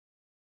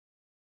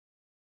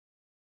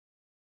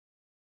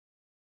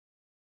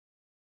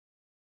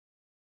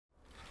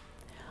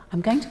I'm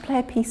going to play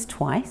a piece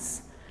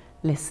twice.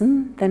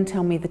 Listen, then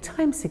tell me the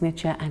time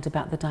signature and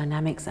about the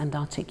dynamics and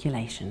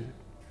articulation.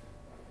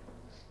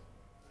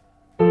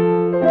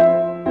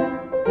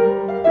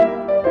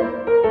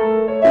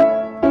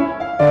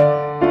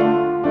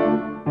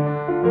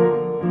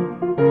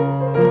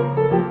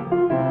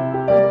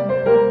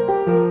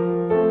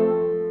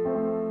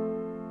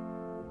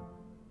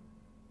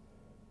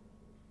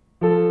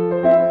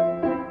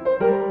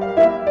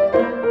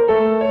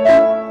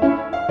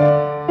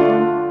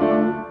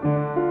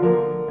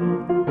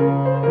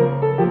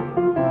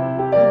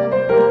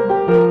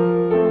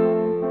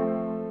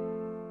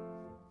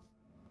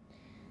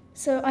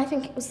 So I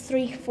think it was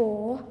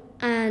 3/4,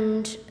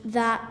 and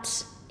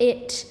that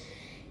it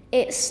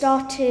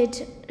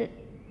started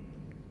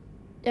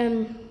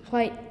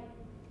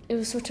it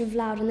was sort of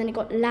loud, and then it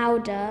got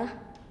louder,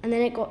 and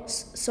then it got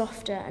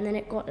softer, and then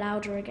it got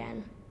louder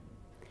again.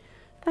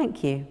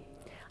 Thank you.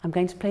 I'm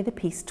going to play the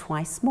piece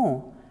twice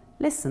more.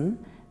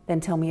 Listen, then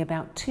tell me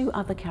about 2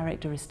 other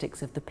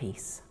characteristics of the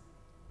piece.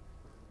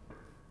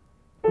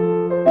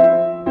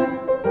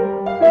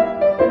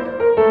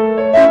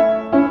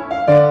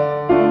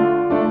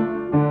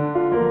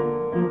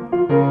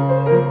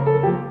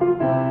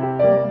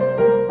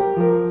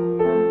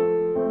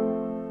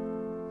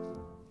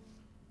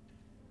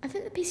 I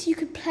think the piece you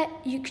could play,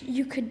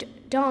 you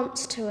could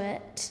dance to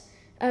it.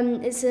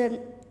 It's a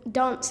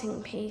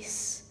dancing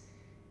piece.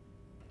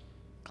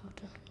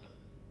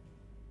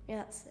 Yeah,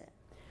 that's it.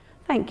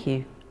 Thank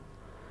you.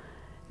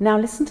 Now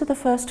listen to the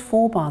first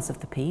 4 bars of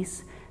the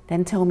piece,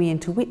 then tell me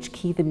into which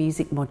key the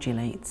music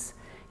modulates.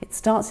 It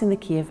starts in the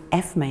key of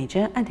F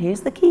major, and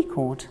here's the key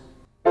chord.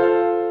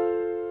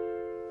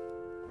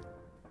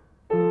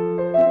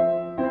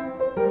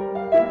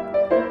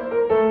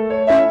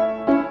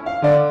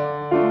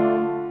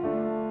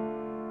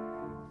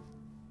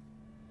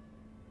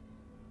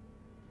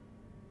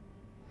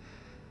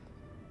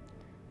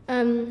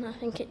 I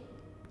think it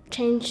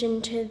changed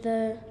into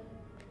the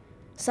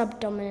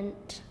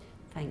subdominant.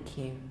 Thank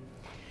you.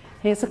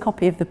 Here's a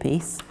copy of the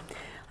piece.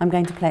 I'm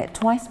going to play it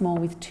twice more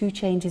with 2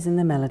 changes in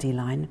the melody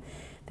line.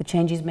 The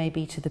changes may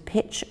be to the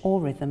pitch or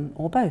rhythm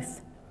or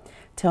both.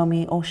 Tell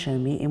me or show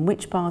me in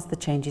which bars the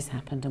changes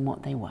happened and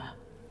what they were.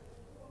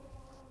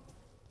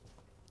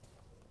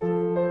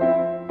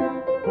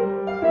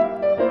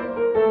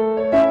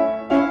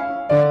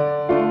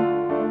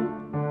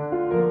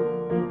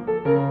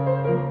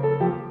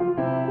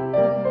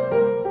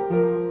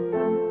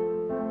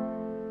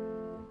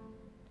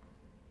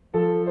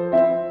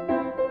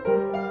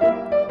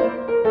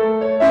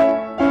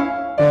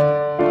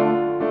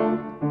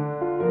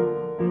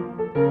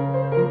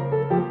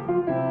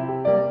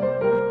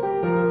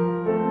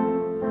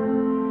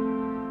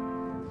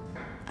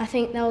 I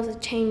think there was a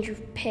change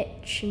of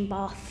pitch in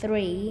bar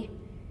 3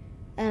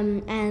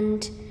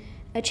 and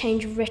a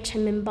change of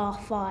rhythm in bar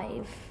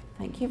 5.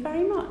 Thank you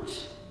very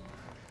much.